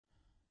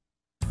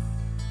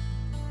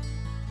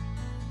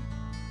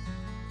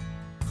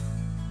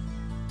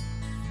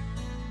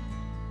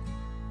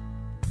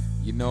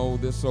You know,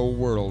 this old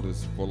world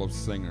is full of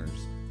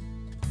singers,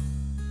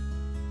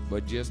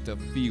 but just a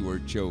few are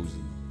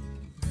chosen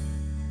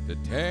to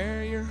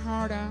tear your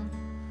heart out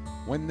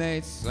when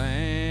they sing.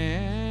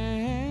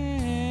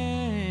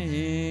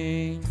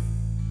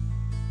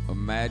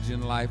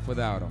 Imagine life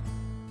without them.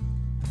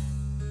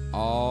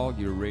 All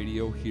your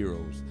radio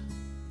heroes,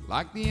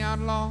 like the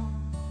outlaw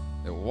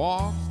that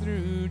walks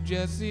through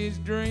Jesse's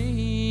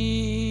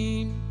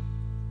dream.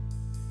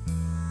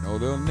 No,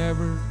 there'll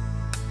never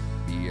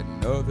be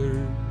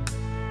another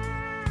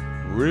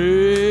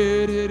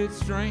red-headed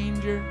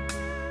stranger,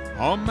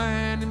 a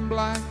man in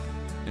black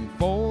and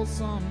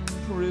Folsom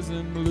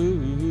prison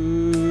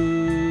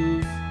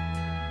blues.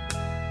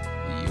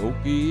 The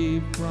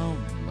Okie from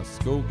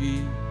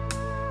Muskogee,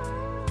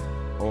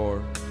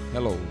 or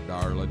hello,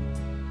 darling.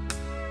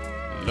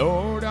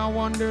 Lord, I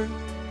wonder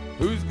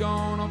who's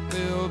gonna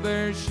fill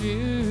their shoes.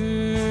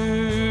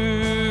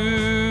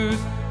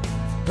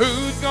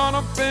 Who's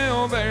gonna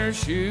fill their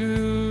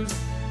shoes?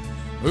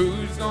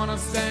 Who's gonna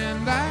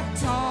stand that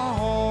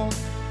tall?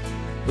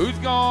 Who's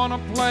gonna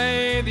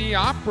play the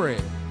Opry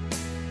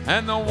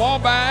and the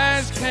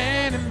Wabash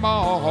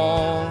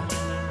Cannonball?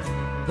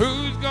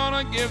 Who's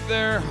gonna give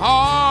their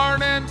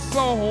heart and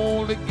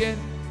soul to get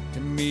to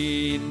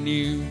me and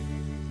you?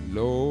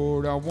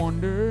 Lord, I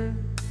wonder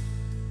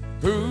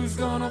who's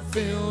gonna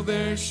fill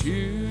their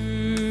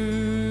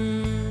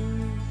shoes?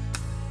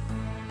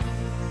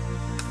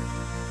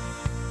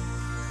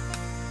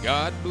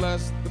 God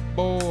bless the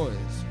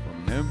boys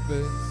from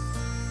Memphis,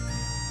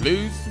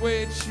 blue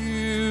suede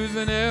shoes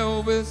and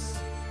Elvis.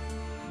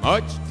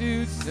 Much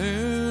too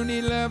soon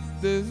he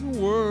left this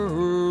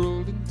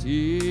world in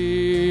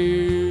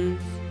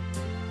tears.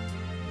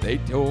 They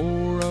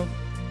tore up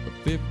the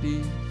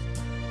 50s,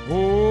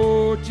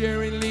 oh,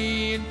 Jerry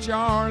Lee and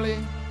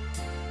Charlie,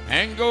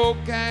 and Go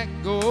Cat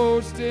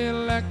Go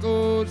still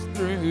echoes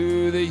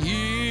through the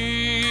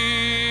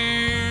years.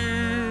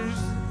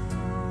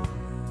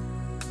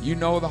 You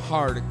know the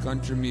heart of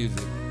country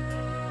music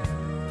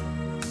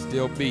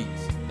still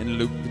beats in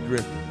Luke the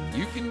Drifter.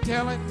 You can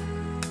tell it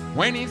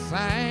when he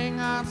sang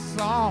I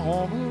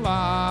Saw the Light.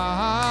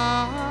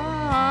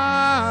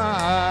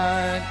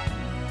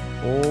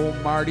 Oh,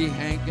 Marty,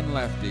 Hank, and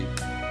Lefty,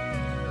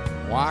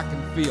 well, I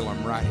can feel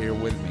them right here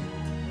with me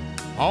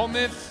on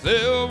this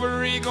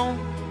Silver Eagle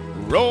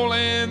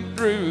rolling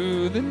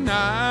through the night.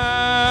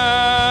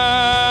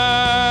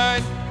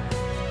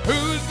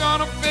 Who's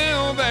gonna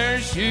fill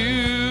their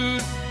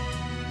shoes?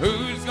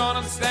 Who's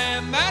gonna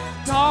stand that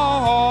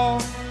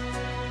tall?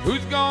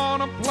 Who's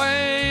gonna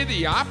play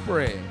the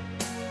Opry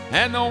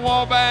and the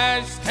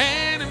Wabash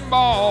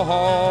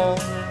Cannonball?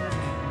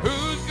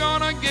 Who's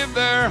gonna give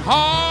their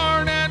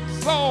heart and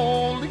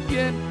soul to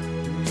get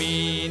to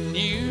me and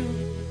you?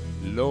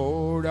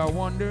 Lord, I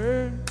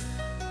wonder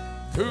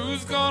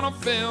who's gonna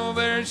fill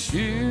their shoes?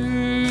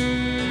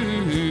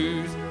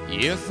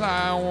 Yes,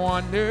 I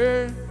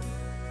wonder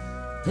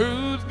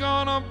who's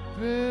gonna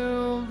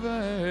fill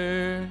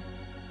their